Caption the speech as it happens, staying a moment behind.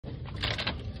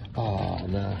Oh,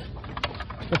 no.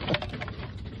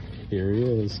 Here he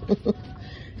is.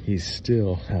 He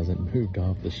still hasn't moved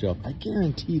off the shelf. I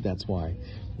guarantee that's why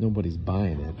nobody's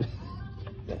buying it.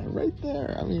 Right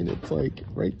there. I mean, it's like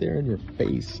right there in your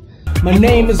face. My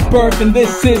name is Burf and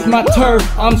this is my turf.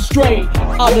 I'm straight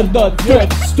out of the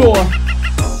thrift store.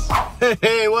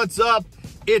 Hey, what's up?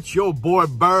 It's your boy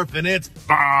Burf and it's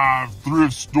Five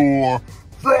Thrift Store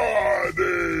Friday.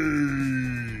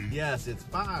 Yes, it's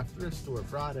Five Thrift Store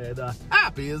Friday, the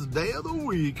happiest day of the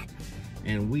week.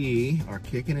 And we are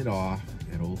kicking it off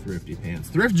at Old Thrifty Pants.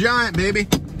 Thrift Giant, baby.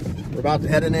 We're about to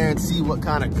head in there and see what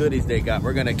kind of goodies they got.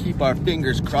 We're gonna keep our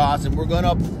fingers crossed and we're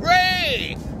gonna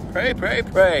pray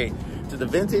to the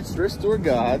vintage thrift store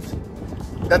gods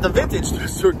that the vintage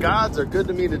thrift store gods are good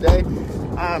to me today.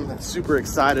 I'm super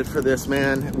excited for this,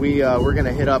 man. We're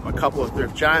gonna hit up a couple of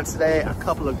Thrift Giants today, a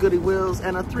couple of Goody Wheels,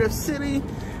 and a Thrift City.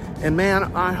 And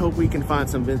man, I hope we can find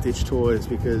some vintage toys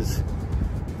because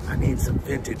I need some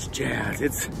vintage jazz.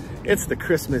 It's the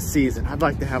Christmas season. I'd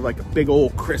like to have like a big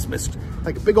old Christmas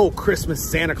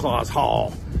Santa Claus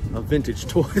haul of vintage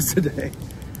toys today.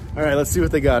 All right, let's see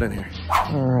what they got in here.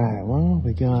 All right, well,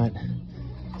 we got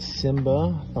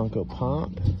Simba, Funko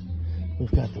Pop.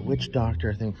 We've got the Witch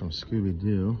Doctor, I think from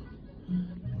Scooby-Doo.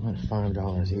 I went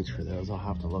 $5 each for those. I'll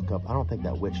have to look up. I don't think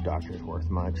that Witch Doctor is worth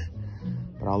much,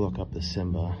 but I'll look up the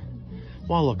Simba.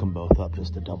 Well, I'll look them both up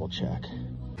just to double check.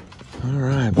 All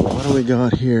right, but what do we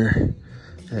got here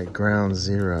at Ground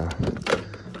Zero?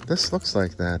 This looks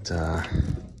like that,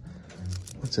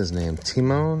 what's his name?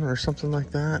 Timon or something like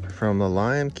that from The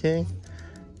Lion King.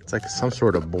 It's like some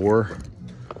sort of boar.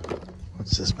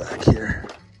 What's this back here?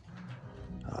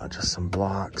 Just some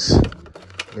blocks.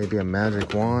 Maybe a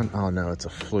magic wand. Oh no, it's a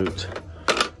flute.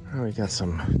 Oh, we got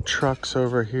some trucks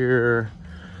over here.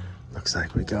 Looks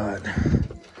like we got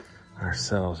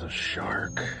ourselves a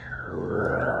shark.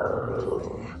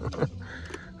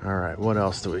 All right, what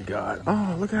else do we got?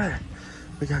 Oh, look at it.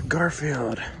 We got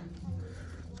Garfield.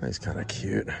 He's kind of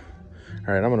cute.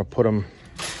 All right, I'm gonna put him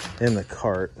in the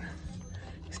cart.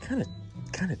 He's kind of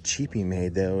cheapy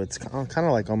made though. It's kind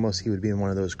of like almost he would be in one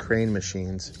of those crane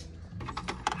machines.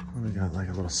 We got like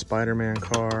a little Spider-Man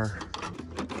car.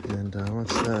 And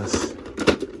what's this?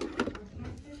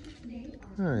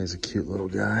 Oh, he's a cute little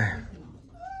guy.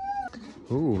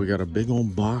 Ooh, we got a big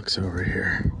old box over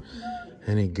here.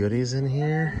 Any goodies in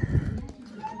here?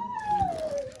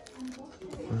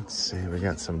 Let's see, we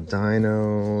got some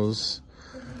dinos.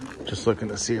 Just looking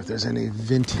to see if there's any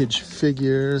vintage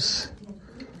figures.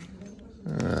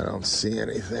 I don't see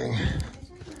anything.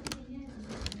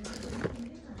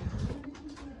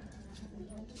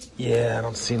 Yeah, I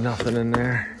don't see nothing in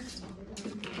there.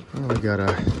 Oh, we got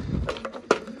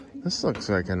this looks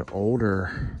like an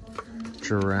older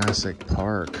Jurassic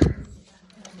Park.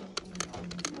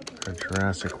 Or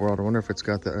Jurassic World. I wonder if it's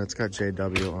got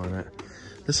JW on it.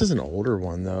 This is an older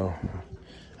one though.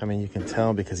 I mean, you can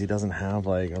tell because he doesn't have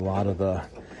like a lot of the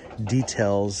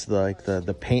details, like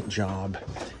the paint job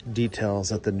details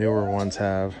that the newer ones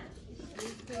have.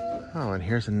 Oh, and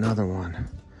here's another one.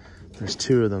 There's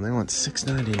two of them. They want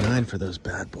 $6.99 for those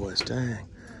bad boys. Dang.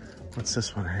 What's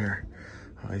this one here?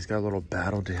 Oh, he's got a little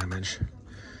battle damage.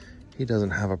 He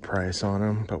doesn't have a price on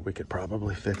him, but we could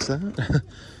probably fix that.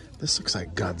 This looks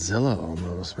like Godzilla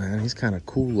almost, man. He's kind of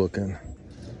cool looking.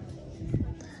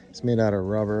 It's made out of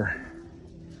rubber.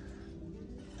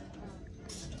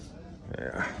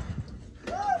 Yeah.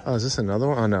 Oh, is this another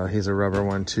one? Oh no, he's a rubber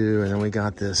one too. And then we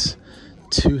got this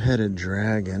two-headed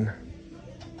dragon.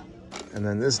 And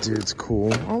then this dude's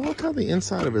cool. Oh, look how the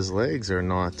inside of his legs are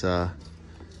not,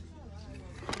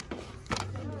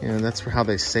 that's for how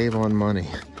they save on money.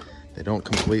 They don't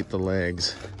complete the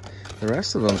legs. The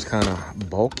rest of them's kind of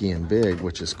bulky and big,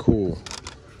 which is cool.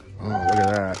 Oh, look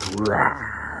at that.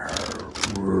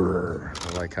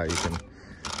 I like how you can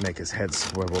make his head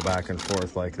swivel back and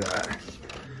forth like that.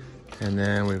 And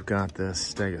then we've got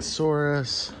this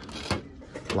Stegosaurus.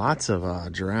 Lots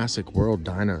of Jurassic World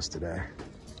dinos today.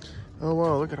 Oh,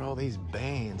 whoa, look at all these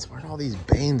Banes. Where'd all these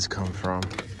Banes come from?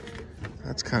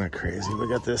 That's kind of crazy. We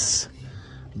got this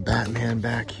Batman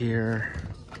back here.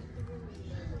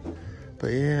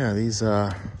 But yeah, these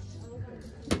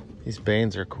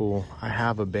Banes are cool. I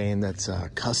have a Bane that's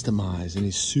customized and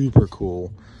he's super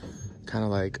cool. Kind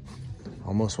of like,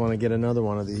 almost want to get another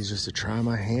one of these just to try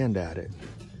my hand at it.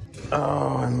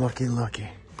 Oh, and looky.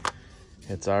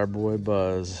 It's our boy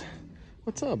Buzz.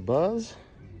 What's up, Buzz?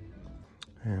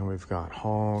 And we've got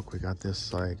Hulk. We got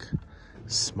this like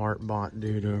smart bot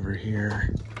dude over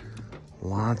here.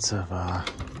 Lots of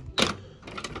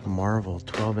Marvel,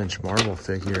 12-inch Marvel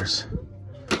figures.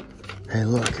 Hey,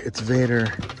 look, it's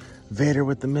Vader Vader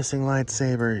with the missing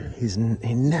lightsaber.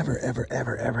 He never, ever,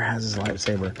 ever, ever has his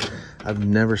lightsaber. I've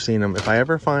never seen him. If I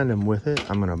ever find him with it,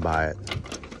 I'm gonna buy it.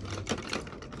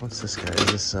 What's this guy?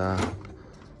 Is this,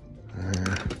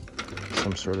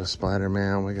 some sort of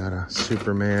Spider-Man? We got a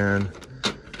Superman.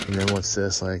 And then what's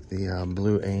this? Like the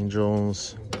Blue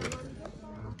Angels.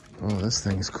 Oh, this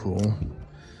thing's cool.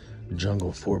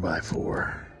 Jungle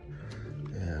 4x4.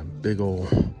 Yeah, big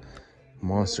old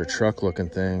monster truck looking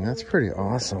thing. That's pretty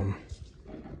awesome.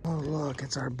 Oh, look,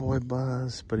 it's our boy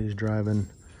Buzz, but he's driving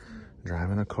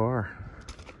a car.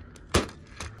 Oh,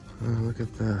 look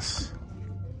at this.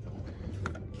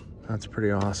 That's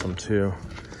pretty awesome too.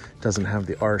 Doesn't have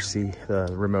the RC, the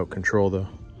remote control though.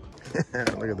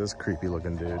 Look at this creepy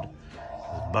looking dude.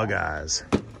 Bug eyes.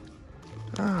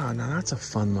 Ah, now that's a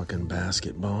fun looking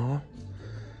basketball.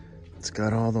 It's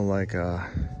got all the like,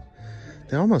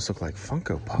 they almost look like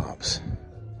Funko Pops.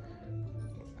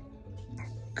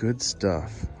 Good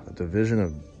stuff. A division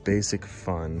of basic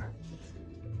fun.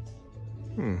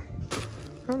 I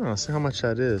don't know, see how much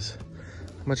that is.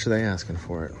 How much are they asking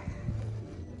for it?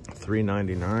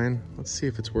 $3.99. Let's see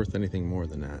if it's worth anything more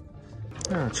than that.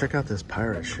 Oh, check out this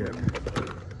pirate ship.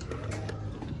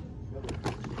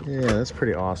 Yeah, that's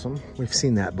pretty awesome. We've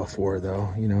seen that before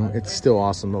though, you know, it's still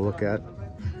awesome to look at.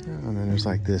 And then there's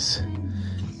like this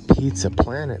Pizza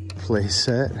Planet play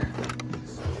set.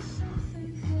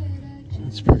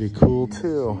 It's pretty cool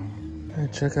too. Hey,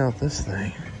 check out this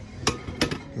thing.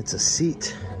 It's a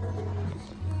seat.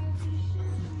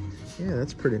 Yeah,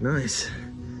 that's pretty nice.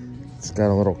 It's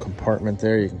got a little compartment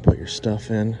there you can put your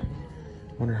stuff in.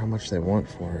 Wonder how much they want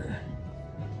for it.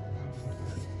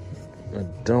 I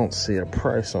don't see a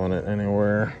price on it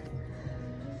anywhere.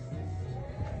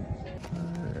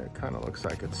 It kind of looks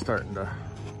like it's starting to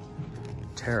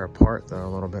tear apart though a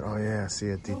little bit. Oh yeah, see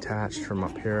it detached from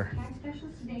up here.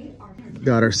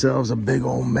 Got ourselves a big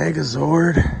old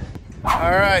Megazord.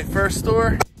 All right, first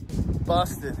store,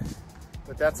 busted.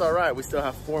 But that's all right, we still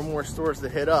have 4 more stores to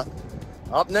hit up.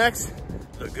 Up next,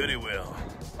 the Gooooooo.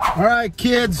 All right,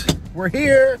 kids, we're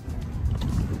here.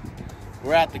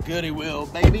 We're at the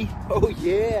Gooooooo, baby. Oh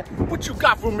yeah. What you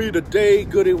got for me today,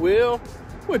 Gooooooo?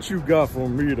 What you got for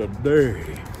me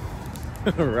today?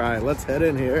 All right, let's head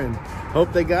in here and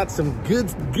hope they got some good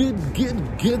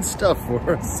stuff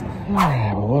for us. All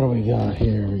right, well, what do we got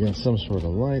here? We got some sort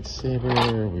of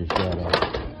lightsaber. We've got a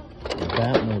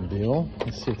Batmobile.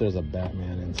 Let's see if there's a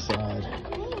Batman inside.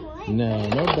 No,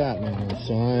 no Batman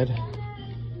inside.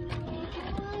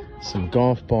 Some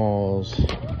golf balls.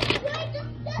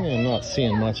 Yeah, I'm not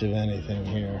seeing much of anything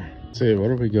here. Let's see, what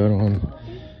do we got on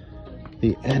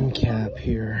the end cap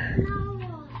here?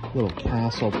 Little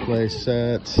castle play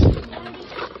set.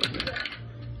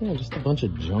 Yeah, just a bunch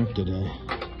of junk today.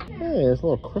 Hey, there's a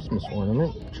little Christmas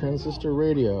ornament. Transistor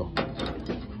radio.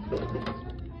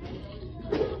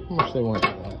 How much they want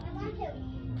for that?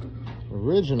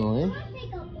 Originally,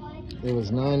 it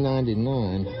was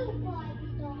 $9.99.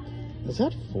 Is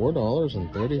that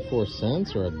 $4.34 or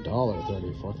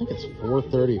 $1.34? I think it's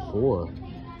 $4.34.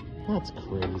 That's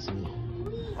crazy.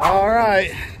 All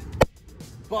right,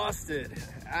 busted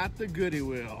at the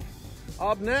Gooooooo.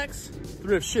 Up next,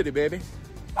 Thrift Shitty, baby.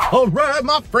 All right,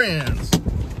 my friends,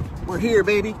 we're here,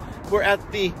 baby. We're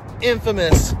at the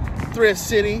infamous Thrift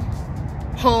City,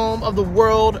 home of the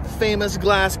world famous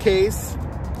glass case,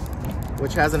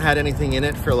 which hasn't had anything in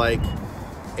it for like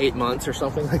 8 months or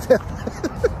something like that.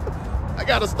 I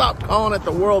gotta stop calling it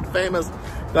the world famous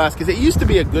glass case. It used to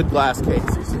be a good glass case.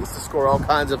 You used to score all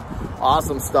kinds of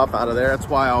awesome stuff out of there. That's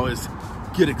why I always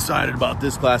get excited about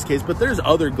this glass case. But there's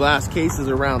other glass cases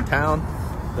around town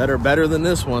that are better than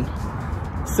this one.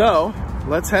 So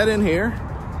let's head in here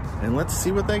and let's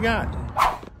see what they got.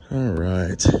 All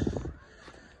right.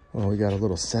 Well, we got a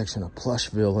little section of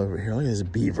Plushville over here. Look at this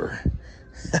beaver.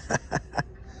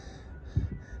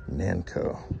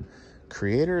 Namco.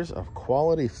 Creators of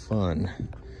quality fun.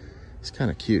 He's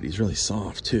kind of cute. He's really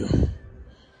soft too.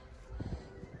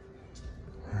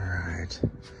 All right.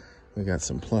 We got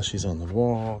some plushies on the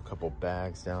wall. A couple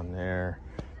bags down there.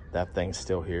 That thing's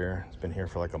still here. It's been here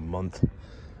for like a month.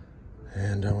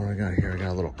 And what do I got here? I got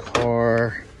a little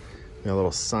car. Got a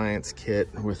little science kit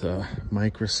with a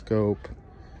microscope.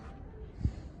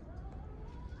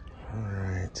 All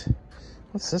right.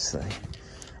 What's this thing?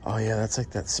 Oh yeah, that's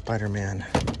like that Spider-Man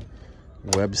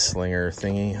web slinger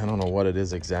thingy. I don't know what it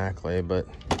is exactly, but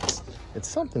it's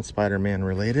something Spider-Man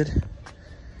related.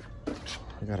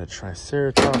 I got a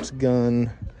Triceratops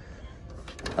gun,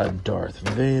 a Darth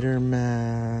Vader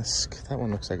mask. That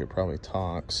one looks like it probably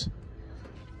talks.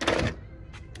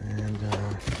 And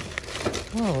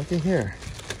oh, looky here.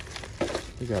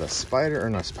 We got a spider, or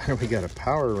not spider, we got a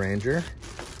Power Ranger.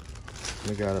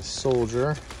 We got a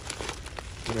soldier.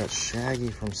 We got Shaggy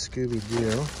from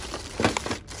Scooby-Doo.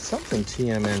 Something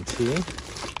TMNT.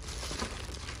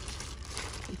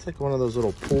 It's like one of those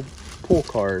little pool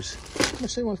cars. How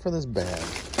much they want for this bag?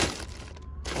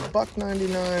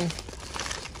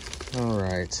 $1.99. All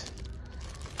right,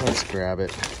 let's grab it.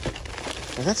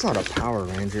 Now, that's not a Power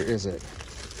Ranger, is it?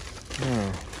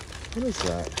 No. What is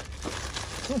that?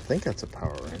 I don't think that's a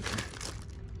Power Ranger.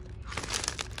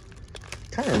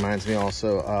 Kind of reminds me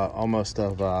also almost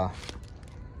of, oh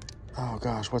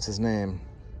gosh, what's his name?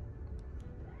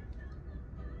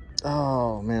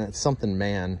 Oh man, it's something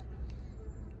man.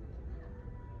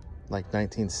 Like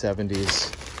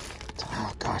 1970s.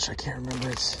 Oh gosh, I can't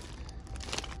remember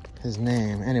his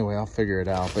name. Anyway, I'll figure it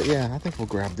out. But yeah, I think we'll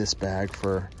grab this bag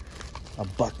for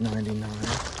 $1.99.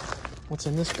 What's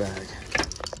in this bag?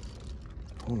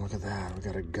 Oh, look at that. We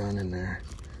got a gun in there.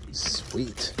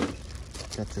 Sweet.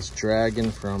 Got this dragon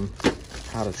from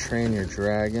How to Train Your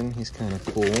Dragon. He's kind of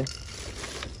cool.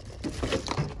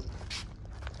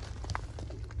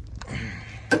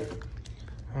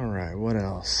 All right, what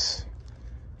else?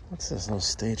 What's this little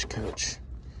stagecoach?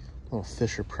 Little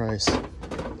Fisher-Price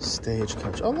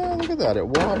stagecoach. Oh, no, look at that. It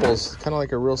wobbles. Kind of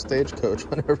like a real stagecoach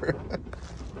whenever.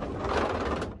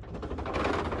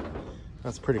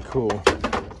 That's pretty cool.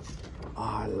 Oh,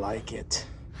 I like it.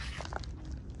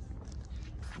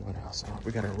 What else? Oh,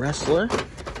 we got a wrestler.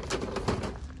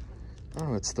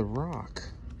 Oh, it's The Rock.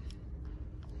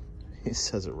 He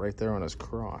says it right there on his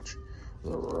crotch.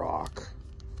 The Rock.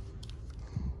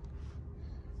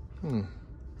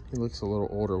 He looks a little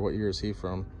older. What year is he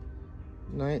from?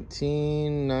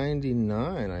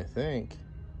 1999, I think.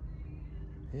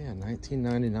 Yeah,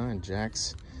 1999.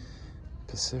 Jack's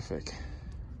Pacific.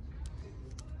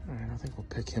 All right, I think we'll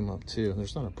pick him up too.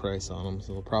 There's not a price on him,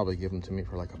 so they'll probably give him to me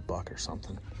for like $1 or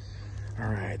something. All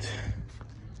right.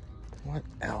 What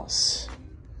else?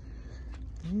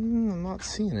 I'm not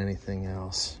seeing anything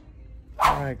else.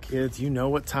 All right, kids, you know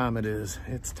what time it is.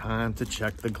 It's time to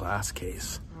check the glass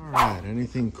case. All right,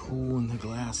 anything cool in the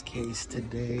glass case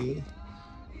today?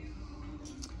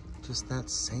 Just that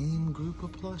same group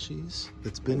of plushies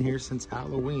that's been here since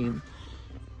Halloween.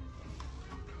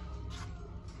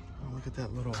 Oh, look at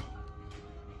that little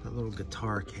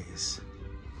guitar case.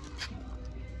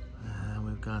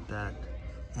 We've got that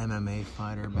MMA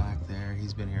fighter back there.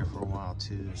 He's been here for a while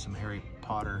too. Some Harry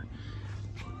Potter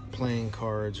playing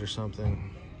cards or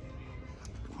something.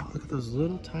 Oh, look at those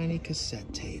little tiny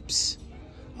cassette tapes.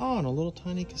 Oh, and a little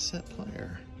tiny cassette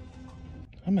player.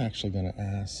 I'm actually gonna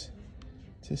ask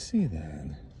to see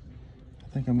that. I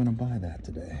think I'm gonna buy that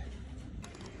today.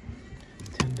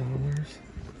 $10.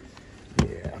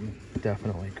 Yeah, I'm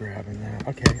definitely grabbing that.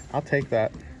 Okay, I'll take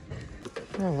that.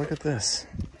 Oh, look at this.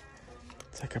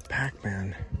 It's like a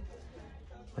Pac-Man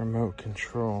remote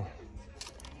control.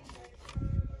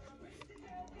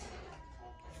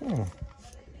 Oh,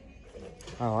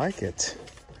 I like it.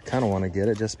 I kind of want to get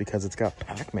it just because it's got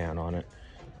Pac-Man on it.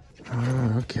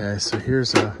 Oh, okay, so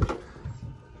here's a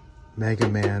Mega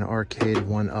Man arcade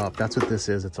 1-up. That's what this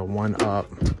is. It's a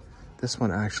 1-up. This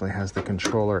one actually has the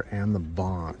controller and the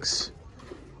box.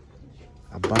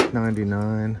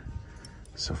 $1.99.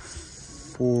 So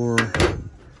 $4, $5,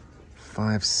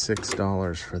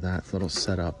 $6 for that little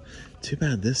setup. Too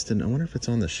bad this didn't. I wonder if it's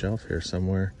on the shelf here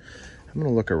somewhere. I'm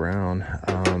gonna look around.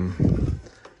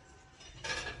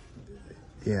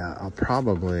 Yeah,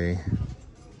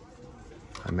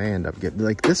 I may end up getting,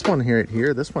 like this one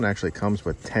here, this one actually comes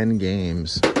with 10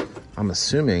 games. I'm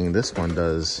assuming this one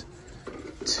does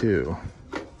too.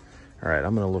 All right,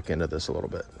 I'm gonna look into this a little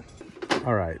bit.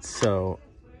 All right, so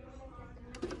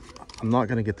I'm not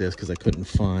gonna get this because I couldn't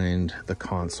find the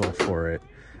console for it.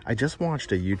 I just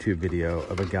watched a YouTube video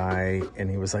of a guy and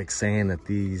he was like saying that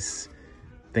these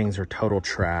things are total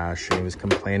trash, and he was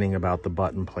complaining about the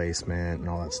button placement and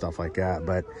all that stuff like that.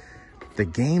 But the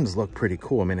games look pretty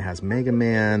cool. I mean, it has Mega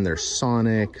Man, there's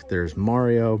Sonic, there's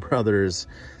Mario Brothers.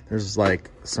 There's like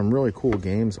some really cool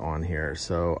games on here.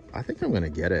 So I think I'm gonna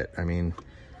get it. I mean,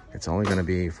 it's only gonna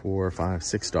be $4, $5,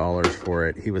 $6 for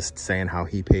it. He was saying how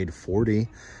he paid $40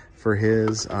 for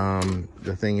his.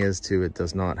 The thing is too, it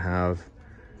does not have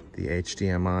the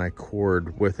HDMI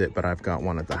cord with it, but I've got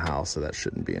one at the house, so that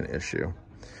shouldn't be an issue.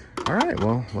 All right,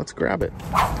 well, let's grab it.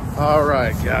 All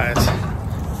right, guys,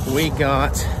 we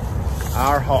got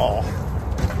our haul.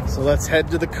 So let's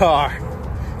head to the car.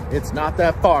 It's not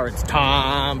that far. It's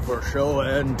time for show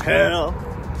and tell.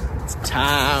 It's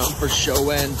time for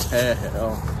show and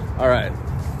tell. All right,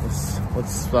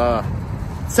 let's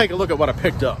take a look at what I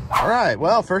picked up. All right,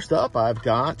 well, first up, I've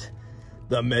got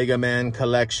the Mega Man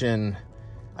collection.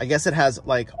 I guess it has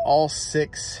like all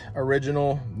 6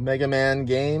 original Mega Man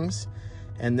games,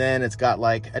 and then it's got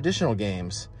like additional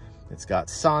games. It's got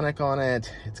Sonic on it,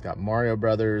 it's got Mario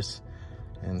Brothers,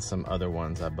 and some other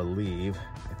ones, I believe.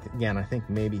 Again, I think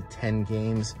maybe 10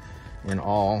 games in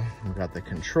all. We've got the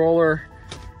controller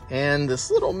and this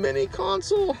little mini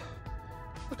console.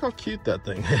 Look how cute that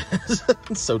thing is.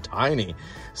 It's so tiny.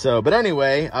 So, but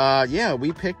anyway, yeah,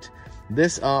 we picked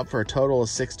this up for a total of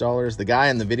 $6. The guy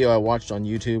in the video I watched on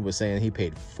YouTube was saying he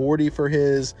paid $40 for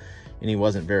his, and he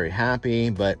wasn't very happy,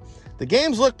 but the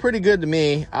games look pretty good to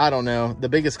me. I don't know. The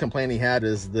biggest complaint he had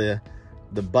is the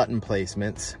button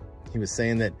placements. He was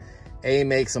saying that A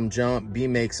makes them jump, B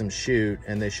makes them shoot,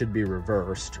 and they should be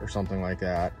reversed or something like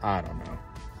that. I don't know.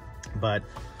 But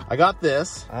I got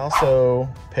this. I also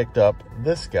picked up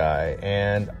this guy,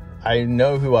 and I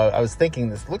know who I was thinking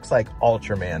this looks like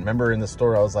Ultraman. Remember in the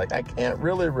store, I was like, I can't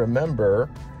really remember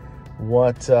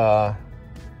what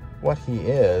he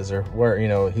is or where, you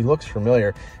know, he looks familiar.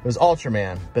 It was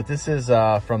Ultraman, but this is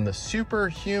from the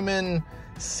Superhuman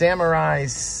Samurai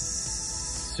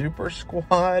Super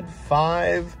Squad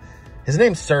 5. His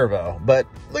name's Servo, but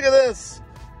look at this.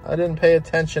 I didn't pay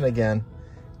attention again.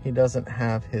 He doesn't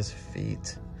have his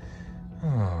feet.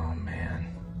 Oh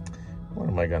man, when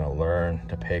am I gonna learn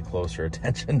to pay closer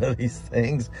attention to these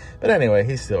things? But anyway,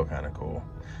 he's still kind of cool.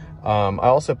 I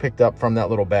also picked up from that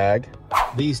little bag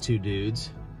these 2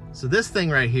 dudes. So this thing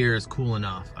right here is cool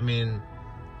enough. I mean,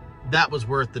 that was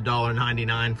worth the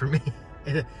 $1.99 for me.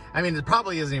 I mean, it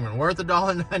probably isn't even worth the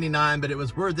 $1.99, but it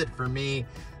was worth it for me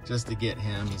just to get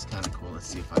him. He's kind of cool. Let's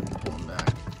see if I can pull him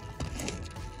back.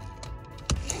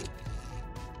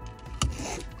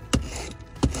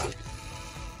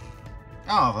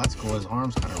 Oh, that's cool. His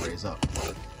arms kind of raise up.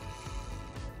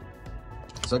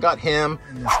 So I got him,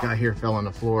 and this guy here fell on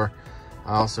the floor.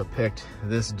 I also picked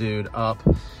this dude up,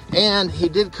 and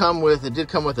it did come with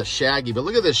a Shaggy, but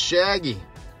look at this Shaggy.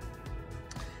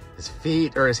 His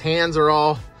feet or his hands are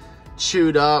all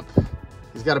chewed up.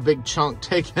 He's got a big chunk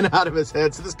taken out of his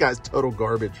head, so this guy's total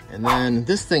garbage. And then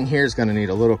this thing here is gonna need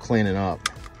a little cleaning up.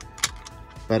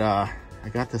 But I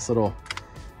got this little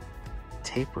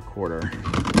tape recorder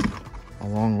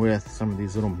along with some of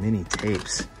these little mini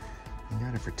tapes. I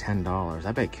got it for $10.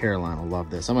 I bet Caroline will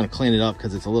love this. I'm gonna clean it up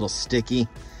because it's a little sticky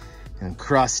and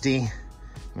crusty.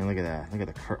 I mean, look at that.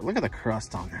 Look at the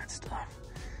crust on that stuff.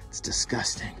 It's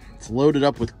disgusting. It's loaded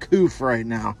up with coof right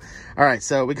now. All right,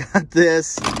 so we got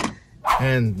this,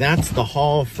 and that's the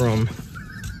haul from.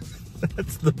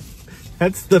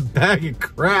 that's the bag of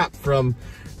crap from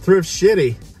Thrift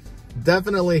Shitty.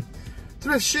 Definitely.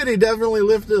 Thrift Shitty definitely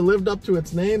lived up to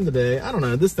its name today. I don't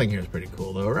know, this thing here is pretty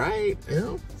cool though, right? You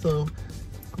know, so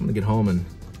I'm gonna get home and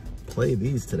play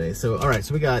these today. So, all right,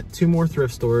 so we got 2 more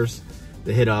thrift stores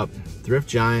to hit up, Thrift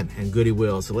Giant and Goody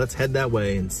Will. So let's head that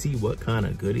way and see what kind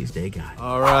of goodies they got.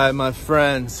 All right, my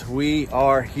friends, we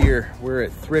are here. We're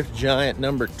at Thrift Giant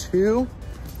number 2.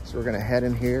 So we're gonna head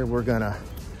in here. We're gonna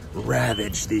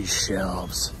ravage these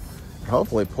shelves.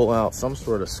 Hopefully pull out some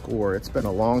sort of score. It's been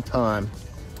a long time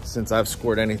since I've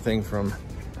scored anything from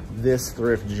this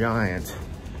Thrift Giant.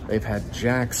 They've had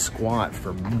jack squat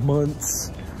for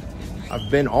months. I've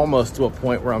been almost to a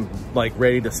point where I'm like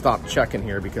ready to stop checking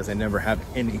here because I never have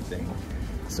anything.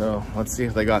 So let's see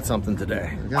if they got something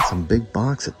today. They got some big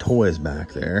box of toys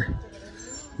back there,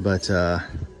 but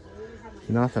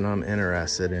nothing I'm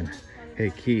interested in. Hey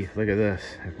Keith, look at this.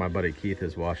 If my buddy Keith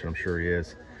is watching, I'm sure he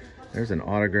is. There's an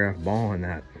autographed ball in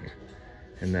that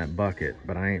bucket,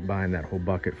 but I ain't buying that whole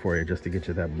bucket for you just to get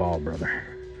you that ball, brother.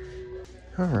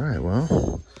 All right,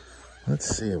 well,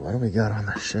 let's see, what do we got on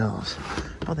the shelves?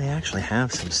 Oh, they actually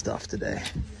have some stuff today.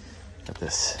 Got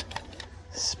this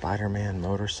Spider-Man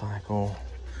motorcycle.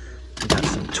 We got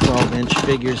some 12-inch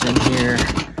figures in here,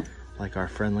 like our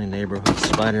friendly neighborhood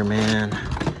Spider-Man.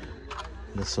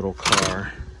 This little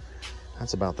car.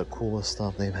 That's about the coolest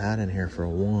stuff they've had in here for a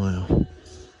while.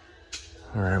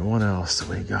 All right, what else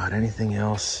do we got? Anything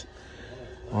else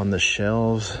on the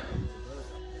shelves?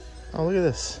 Oh, look at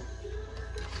this.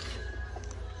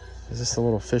 Is this a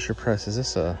little Fisher Price? Is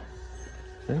this a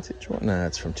vintage one? Nah,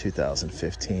 it's from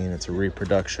 2015. It's a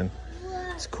reproduction.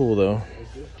 It's cool though.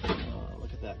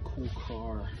 Look at that cool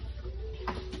car.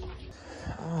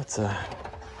 Oh, it's a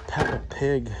Peppa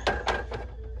Pig,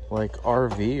 like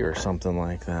RV or something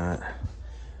like that.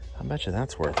 I bet you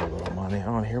that's worth a little money.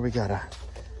 Oh, and here we got a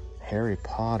Harry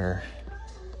Potter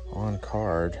on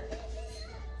card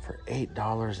for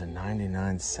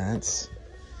 $8.99.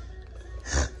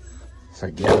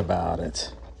 Forget about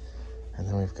it. And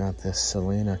then we've got this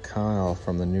Selena Kyle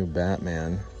from the new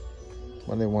Batman.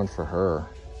 What do they want for her?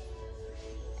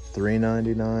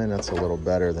 $3.99. That's a little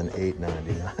better than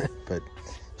 $8.99, but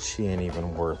she ain't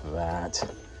even worth that.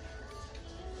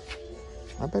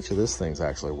 I bet you this thing's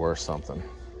actually worth something,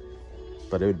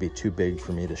 but it would be too big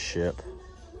for me to ship.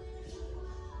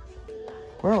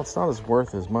 Well, it's not as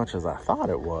worth as much as I thought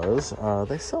it was.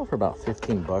 They sell for about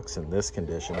 15 bucks in this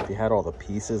condition. If you had all the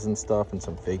pieces and stuff and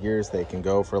some figures, they can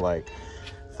go for like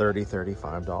 $30,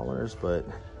 $35, but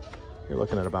you're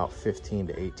looking at about $15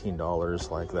 to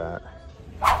 $18 like that.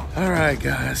 All right,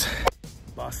 guys,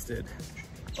 busted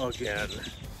again.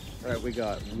 All right, we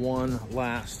got one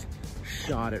last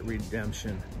shot at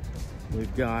redemption.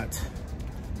 We've got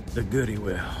the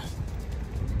Goodwill.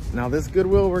 Now this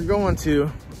Goodwill we're going to,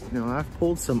 you know, I've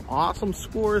pulled some awesome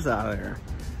scores out of there.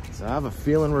 So I have a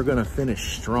feeling we're gonna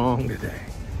finish strong today.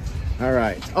 All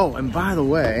right, oh, and by the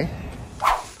way,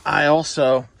 I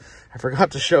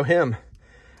forgot to show him.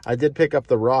 I did pick up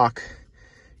the rock.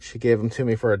 She gave him to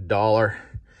me for $1.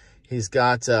 He's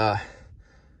got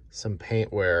some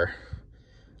paint wear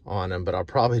on him, but I'll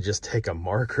probably just take a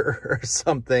marker or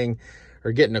something,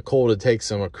 or get Nicole to take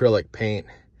some acrylic paint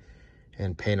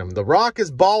and paint him. The rock is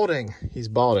balding. He's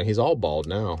balding. He's all bald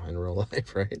now in real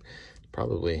life, right?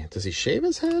 Probably. Does he shave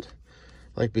his head?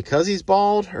 Like because he's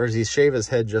bald, or does he shave his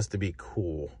head just to be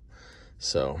cool?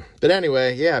 So, but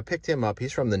anyway, yeah, I picked him up.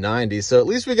 He's from the 90s. So at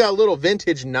least we got a little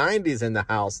vintage 90s in the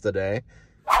house today.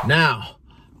 Now,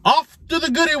 off to the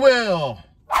Goodwill.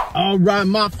 All right,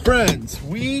 my friends,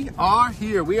 we are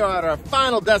here. We are at our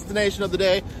final destination of the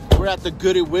day. We're at the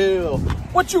Goodwill.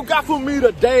 What you got for me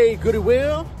today,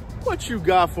 Goodwill? What you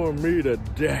got for me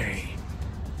today?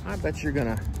 I bet you're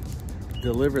gonna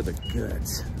deliver the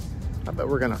goods. I bet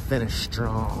we're gonna finish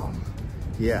strong.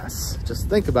 Yes, just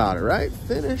think about it, right?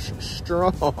 Finish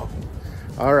strong.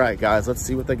 All right, guys, let's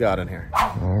see what they got in here.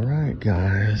 All right,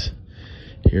 guys,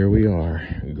 here we are,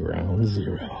 ground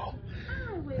zero.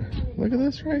 Look at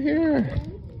this right here.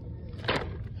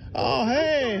 Oh,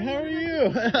 hey, how are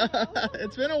you?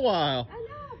 It's been a while. I know,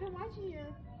 I've been watching you.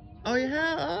 Oh, you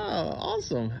have? Oh,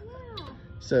 awesome. Yeah.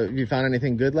 So, have you found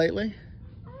anything good lately?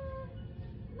 A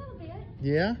little bit.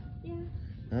 Yeah? Yeah.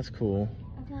 That's cool.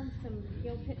 I found some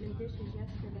Gil Pittman dishes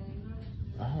yesterday.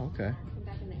 Oh, okay. From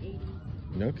back in the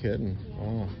 80s. No kidding. Yeah.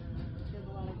 Wow. There's a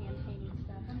lot of hand painting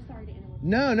stuff. I'm sorry to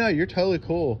interrupt. No, you're totally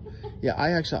cool. Yeah,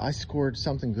 I scored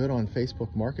something good on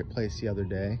Facebook Marketplace the other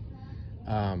day.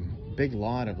 Big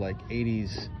lot of like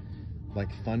 80s, like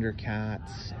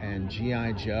Thundercats and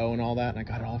G.I. Joe and all that, and I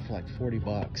got it all for like 40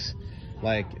 bucks.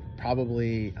 Like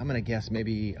probably, I'm gonna guess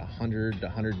maybe $100 to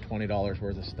 $120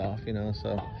 worth of stuff, you know,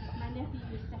 so. My nephew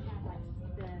used to have like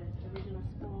the original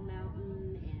Skull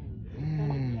Mountain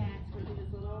and Thundercats when he was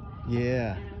little.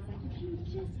 Yeah. And I was like, if you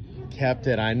just Kept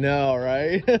it, I know,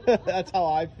 right? That's how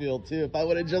I feel too. If I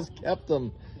would have just kept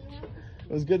them.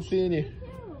 It was good seeing you.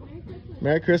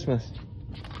 Merry Christmas.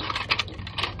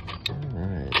 All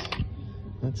right.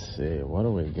 Let's see. What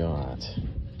do we got?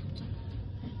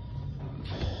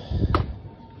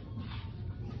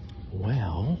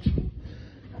 Well,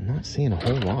 I'm not seeing a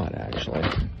whole lot actually.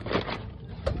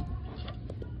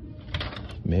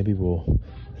 Maybe we'll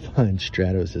find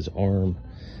Stratos' arm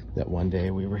that one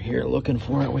day we were here looking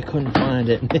for it. We couldn't find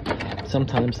it.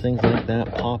 Sometimes things like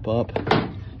that pop up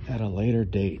at a later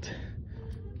date.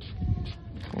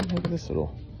 Oh, look at this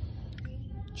little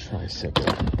tricycle.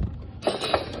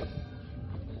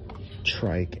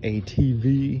 Trike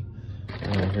ATV.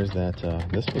 Here's that.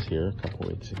 This was here a couple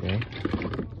weeks ago.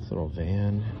 This little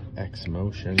van, X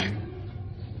Motion.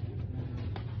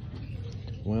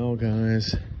 Well,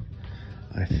 guys,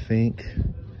 I think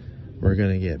we're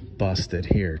gonna get busted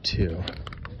here too.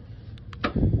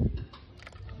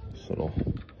 This little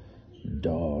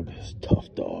dog, this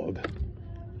tough dog,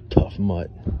 tough mutt.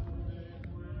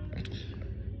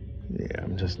 Yeah,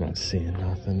 I'm just not seeing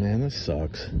nothing, man. This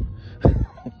sucks.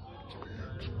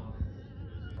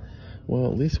 Well,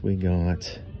 at least we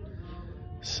got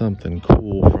something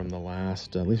cool from the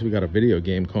last, at least we got a video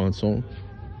game console.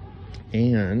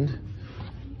 And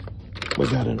we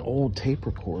got an old tape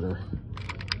recorder.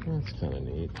 That's kind of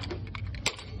neat.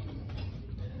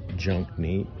 Junk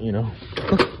neat, you know.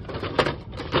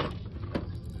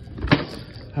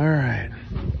 All right.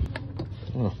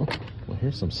 Oh, well,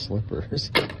 here's some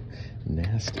slippers.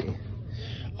 Nasty.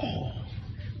 Oh,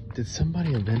 did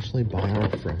somebody eventually buy our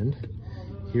friend?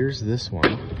 Here's this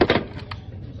one.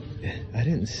 I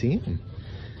didn't see him.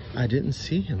 I didn't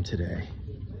see him today.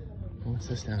 What's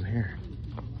this down here?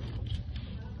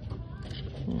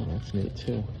 Oh, that's neat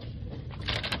too.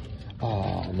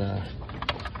 Oh, no.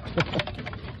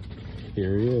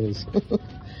 Here he is.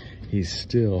 He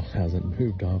still hasn't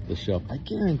moved off the shelf. I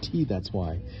guarantee that's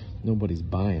why nobody's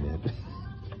buying it.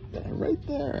 right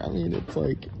there. I mean, it's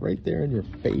like right there in your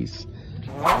face.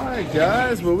 All right,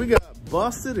 guys, well, we got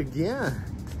busted again.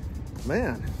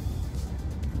 Man,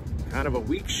 kind of a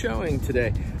weak showing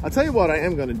today. I'll tell you what I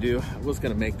am gonna do. I was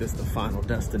gonna make this the final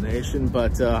destination,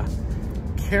 but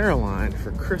Caroline,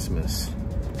 for Christmas,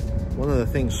 one of the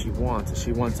things she wants is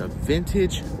she wants a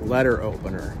vintage letter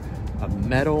opener, a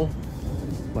metal,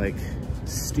 like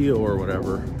steel or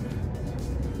whatever,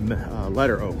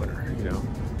 letter opener, you know,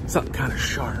 something kind of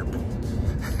sharp.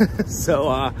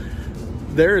 So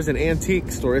there is an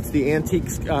antique store. It's the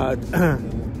antiques, the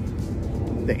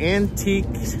antique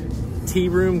tea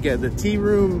room, the tea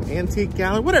room, antique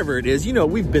gallery, whatever it is. You know,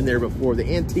 we've been there before.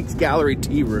 The Antiques Gallery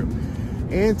Tea Room,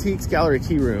 Antiques Gallery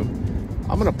Tea Room.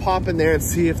 I'm gonna pop in there and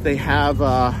see if they have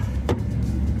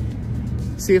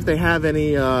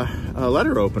any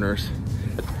letter openers.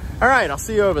 All right, I'll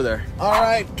see you over there. All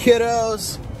right,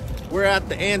 kiddos, we're at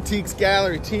the Antiques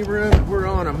Gallery Tea Room. We're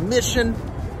on a mission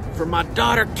for my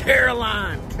daughter,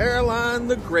 Caroline. Caroline,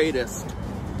 the greatest.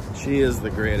 She is the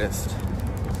greatest.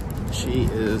 She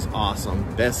is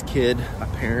awesome. Best kid a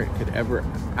parent could ever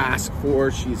ask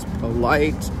for. She's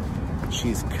polite,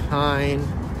 she's kind,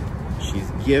 she's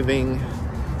giving,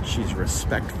 she's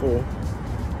respectful.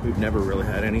 We've never really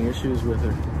had any issues with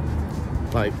her.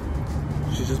 Like,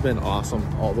 she's just been awesome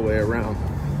all the way around.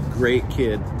 Great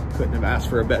kid. Couldn't have asked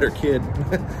for a better kid.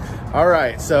 All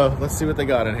right, so let's see what they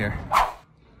got in here.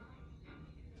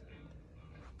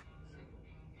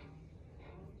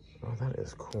 Oh, that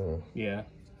is cool. Yeah.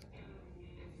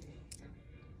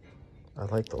 I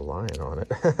like the lion on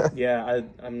it. Yeah,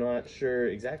 I'm not sure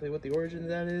exactly what the origin of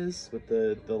that is, with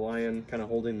the lion kind of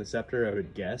holding the scepter. I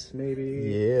would guess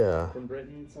maybe Yeah. from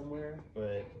Britain somewhere,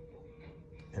 but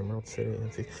Emerald City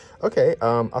Antique. Okay,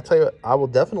 I'll tell you what, I will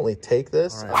definitely take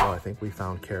this. All right, well, I think we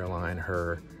found Caroline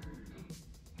her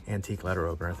antique letter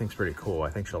opener. I think it's pretty cool. I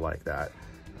think she'll like that.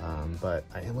 But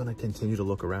I am gonna continue to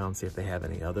look around, see if they have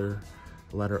any other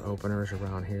letter openers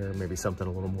around here. Maybe something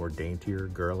a little more daintier,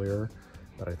 girlier.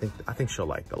 But I think she'll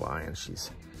like the lion.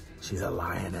 She's a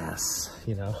lioness,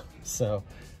 you know? So,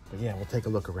 but yeah, we'll take a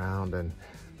look around and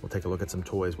we'll take a look at some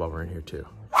toys while we're in here too.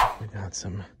 We got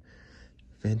some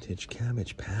vintage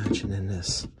Cabbage Patch and then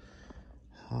this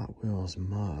Hot Wheels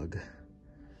mug.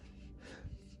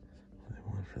 What do they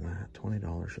want for that?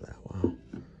 $20 for that. Wow.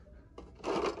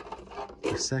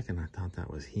 For a second, I thought that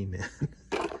was He-Man.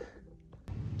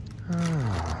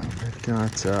 They've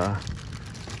got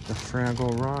the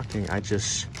Fraggle Rocking. I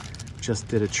just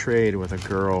did a trade with a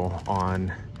girl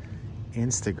on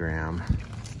Instagram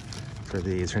for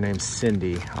these. Her name's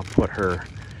Cindy. I'll put her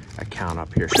account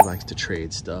up here. She likes to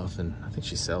trade stuff, and I think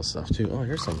she sells stuff too. Oh,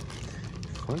 here's some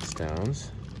Flintstones.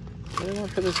 What do they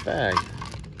want for this bag?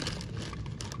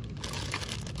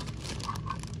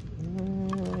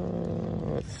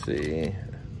 Let's see.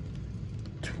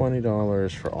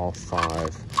 $20 for all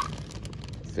 5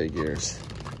 figures.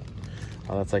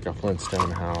 Oh, that's like a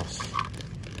Flintstone house.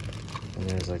 And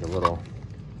there's like a little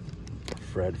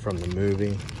Fred from the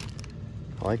movie.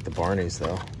 I like the Barneys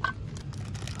though.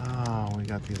 Oh, we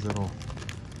got these little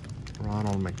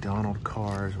Ronald McDonald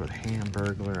cars with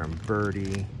Hamburglar and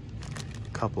Birdie. A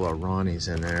couple of Ronnies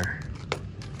in there.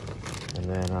 And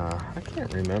then I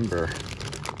can't remember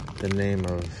the name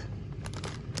of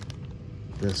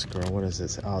this girl. What is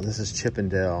this? Oh, this is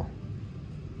Chippendale.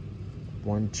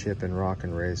 One Chip and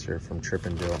Rockin' Racer from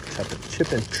Trippendale.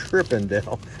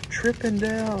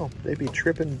 Trippendale. They be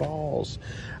tripping balls.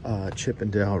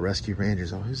 Chippendale Rescue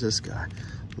Rangers. Oh, who's this guy?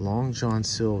 Long John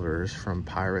Silvers from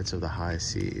Pirates of the High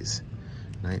Seas.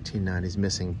 1990s.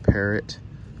 Missing Parrot,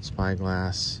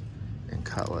 Spyglass, and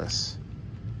Cutlass.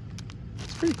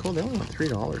 It's pretty cool. They only want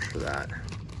 $3 for that.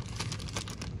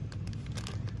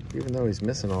 Even though he's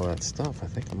missing all that stuff, I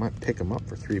think I might pick him up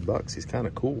for $3. He's kind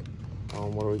of cool.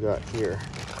 What do we got here?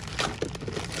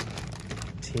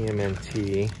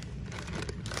 TMNT.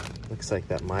 Looks like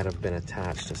that might have been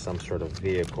attached to some sort of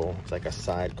vehicle. It's like a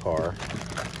sidecar.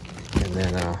 And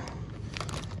then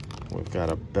we've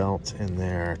got a belt in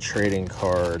there, a trading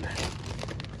card,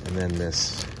 and then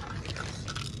this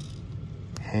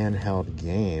handheld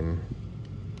game.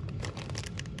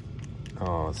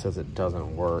 Oh, it says it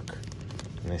doesn't work.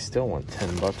 And they still want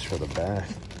 $10 for the bag.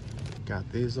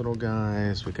 Got these little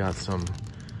guys. We got some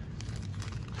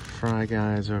Fry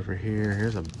Guys over here.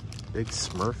 Here's a big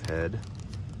Smurf head.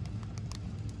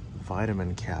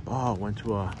 Vitamin cap. Oh, it went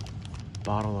to a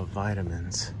bottle of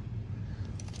vitamins.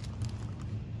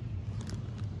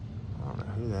 I don't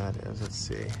know who that is. Let's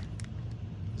see.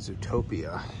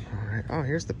 Zootopia. All right. Oh,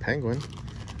 here's the penguin.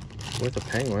 With a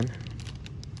penguin.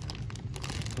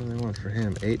 What do they want for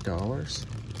him? $8.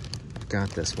 got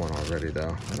this one already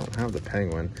though. I don't have the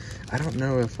penguin. I don't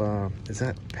know if, is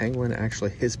that penguin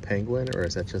actually his penguin, or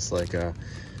is that just like a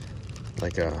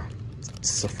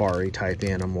safari type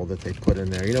animal that they put in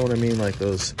there? You know what I mean? Like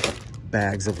those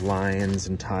bags of lions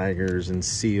and tigers and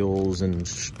seals and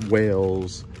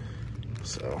whales.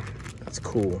 So that's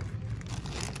cool.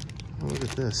 Oh, look at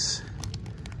this.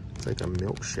 It's like a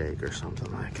milkshake or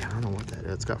something like. I don't know what that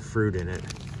is. It's got fruit in it.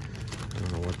 I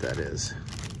don't know what that is.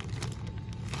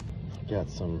 Got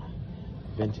some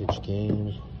vintage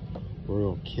games.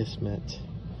 Royal Kismet,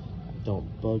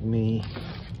 Don't Bug Me,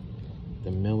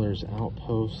 The Miller's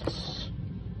Outposts,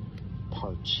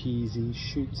 Parcheesi,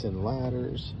 Chutes and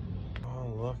Ladders. Oh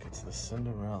look, it's the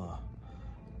Cinderella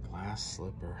glass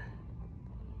slipper.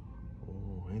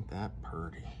 Oh, ain't that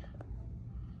pretty.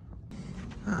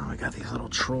 Oh, we got these little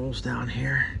trolls down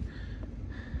here.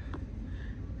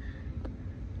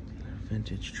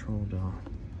 Vintage troll doll.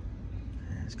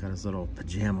 And he's got his little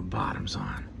pajama bottoms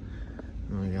on.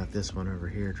 And we got this one over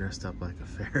here dressed up like a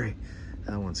fairy.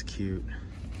 That one's cute.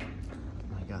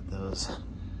 I got those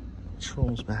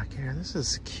trolls back here. This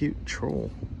is a cute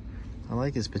troll. I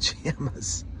like his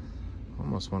pajamas.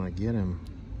 Almost want to get him.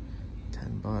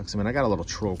 $10. I mean, I got a little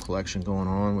troll collection going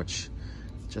on, which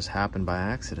just happened by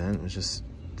accident. It was just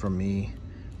from me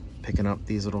picking up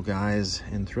these little guys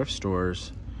in thrift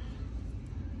stores.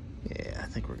 Yeah, I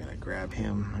think we're gonna grab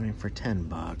him. I mean, for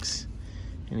 $10.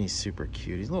 And he's super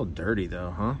cute. He's a little dirty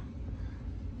though, huh?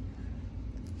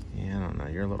 Yeah, I don't know.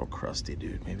 You're a little crusty,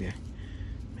 dude. Maybe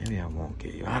I won't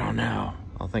get you. I don't know.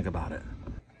 I'll think about it.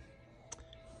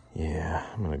 Yeah,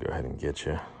 I'm gonna go ahead and get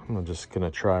you. I'm just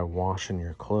gonna try washing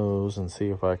your clothes and see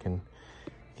if I can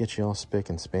get you all spick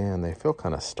and span. They feel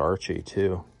kind of starchy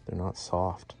too. They're not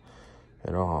soft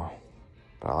at all.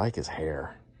 But I like his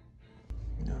hair.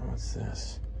 No, what's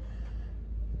this?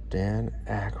 Dan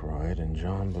Aykroyd and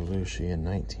John Belushi in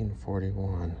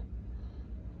 1941.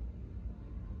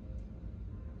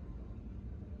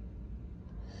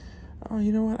 Oh,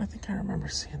 you know what? I think I remember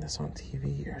seeing this on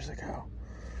TV years ago.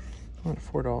 I went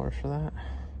 $4 for that.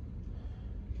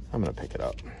 I'm gonna pick it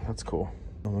up. That's cool.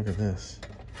 Oh, look at this.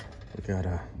 We got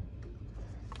a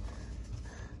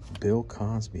Bill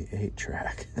Cosby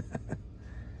 8-track.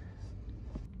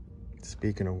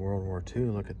 Speaking of World War II,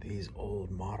 look at these old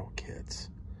model kits.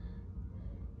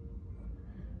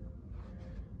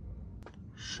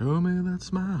 Show me that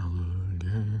smile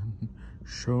again.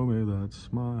 Show me that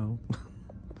smile.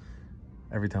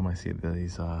 Every time I see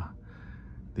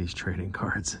these trading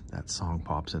cards, that song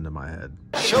pops into my head.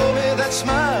 Show me that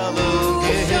smile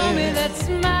again. Show me that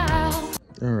smile.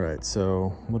 All right,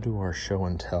 so we'll do our show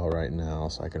and tell right now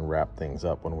so I can wrap things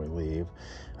up when we leave.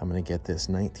 I'm gonna get this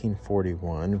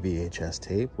 1941 VHS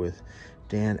tape with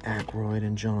Dan Aykroyd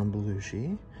and John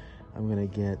Belushi. I'm gonna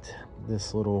get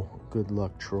this little good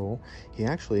luck troll. He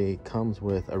actually comes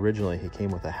with, originally he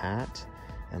came with a hat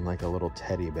and like a little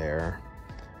teddy bear,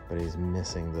 but he's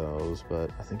missing those,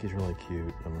 but I think he's really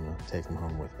cute. I'm gonna take him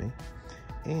home with me.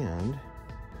 And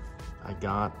I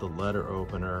got the letter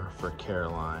opener for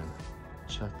Caroline.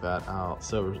 Check that out.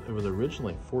 So it was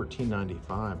originally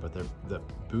 $14.95, but the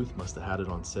booth must have had it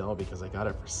on sale because I got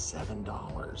it for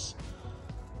 $7.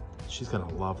 She's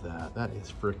gonna love that. That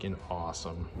is freaking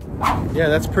awesome. Yeah,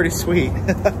 that's pretty sweet.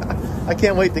 I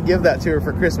can't wait to give that to her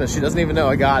for Christmas. She doesn't even know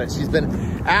I got it. She's been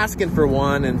asking for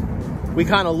one, and we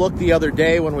kind of looked the other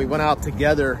day when we went out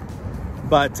together,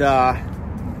 but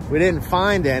we didn't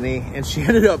find any, and she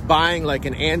ended up buying like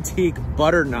an antique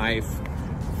butter knife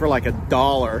for like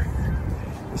 $1.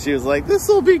 She was like, this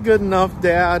will be good enough,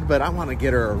 Dad, but I want to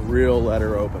get her a real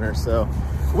letter opener. So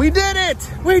we did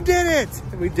it. We did it.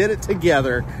 We did it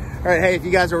together. All right, hey, if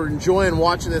you guys are enjoying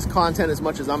watching this content as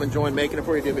much as I'm enjoying making it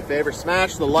for you, do me a favor,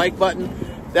 smash the like button.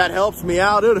 That helps me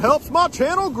out. It helps my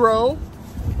channel grow.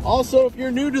 Also, if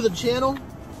you're new to the channel,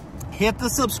 hit the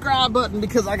subscribe button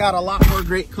because I got a lot more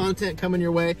great content coming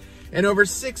your way and over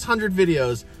 600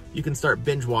 videos you can start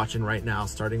binge watching right now,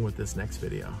 starting with this next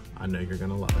video. I know you're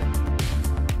gonna love it.